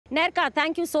Nerka,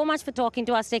 thank you so much for talking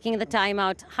to us, taking the time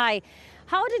out. Hi.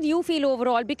 How did you feel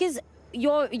overall? Because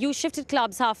you shifted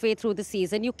clubs halfway through the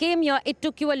season. You came here, it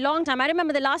took you a long time. I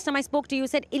remember the last time I spoke to you, you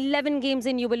said 11 games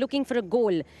in, you were looking for a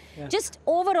goal. Yeah. Just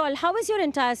overall, how has your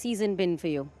entire season been for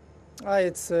you?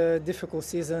 It's a difficult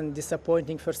season,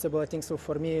 disappointing first of all, I think so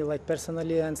for me, like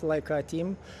personally and like a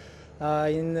team.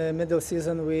 In the middle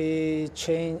season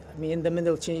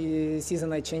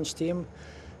season I changed team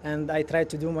and I tried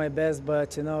to do my best,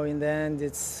 but in the end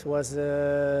it was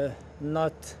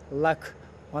not luck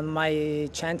on my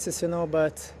chances,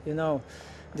 but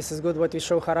this is good what we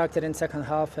show character in second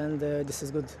half, and this is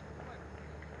good.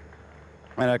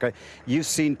 Okay, you've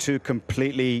seen two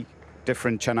completely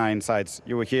different Chennaiyin sides.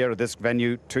 You were here at this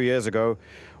venue 2 years ago,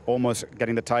 almost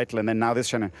getting the title, and then now this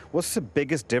Chennai. What's the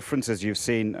biggest differences you've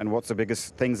seen, and what's the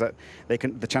biggest things that the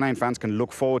Chennaiyin fans can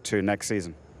look forward to next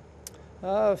season?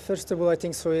 First of all, I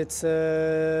think so it's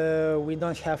we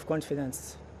don't have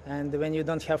confidence, and when you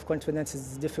don't have confidence,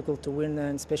 it's difficult to win,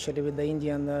 and especially with the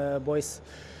Indian boys.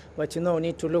 But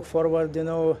need to look forward.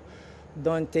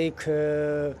 Don't take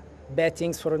bad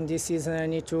things from this season. I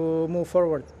need to move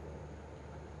forward.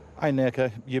 Hi,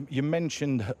 Nerka. You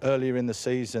mentioned earlier in the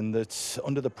season that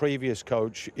under the previous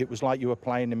coach, it was like you were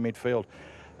playing in midfield.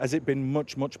 Has it been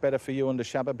much, much better for you under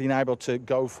Shabba, being able to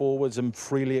go forwards and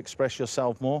freely express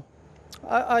yourself more?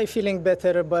 I'm feeling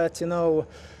better, but, in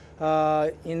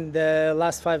the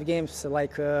last 5 games,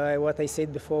 like what I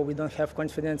said before, we don't have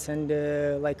confidence, and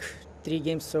like 3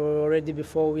 games already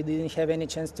before, we didn't have any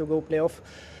chance to go playoff.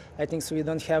 I think so we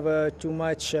don't have too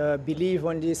much belief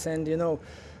on this, and,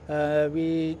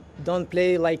 we don't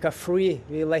play like a free.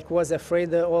 We was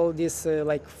afraid all these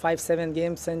like 5-7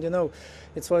 games, and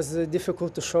it was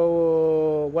difficult to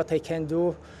show what I can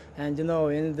do. And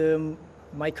in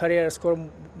my career I scored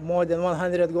more than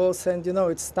 100 goals, and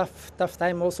it's tough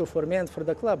time also for me and for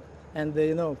the club. And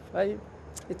it's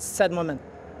a sad moment.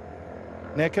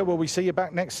 Nerka, will we see you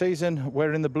back next season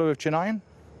wearing the blue of Chennaiyin?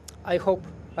 I hope.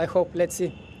 Let's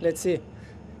see.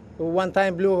 One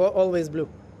time blue, always blue.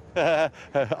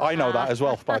 I know that as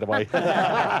well, by the way.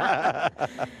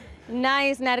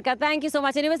 Nice, Nerka. Thank you so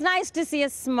much. And it was nice to see a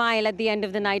smile at the end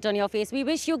of the night on your face. We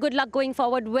wish you good luck going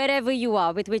forward wherever you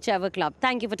are, with whichever club.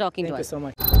 Thank you for talking to us. Thank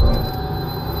you so much.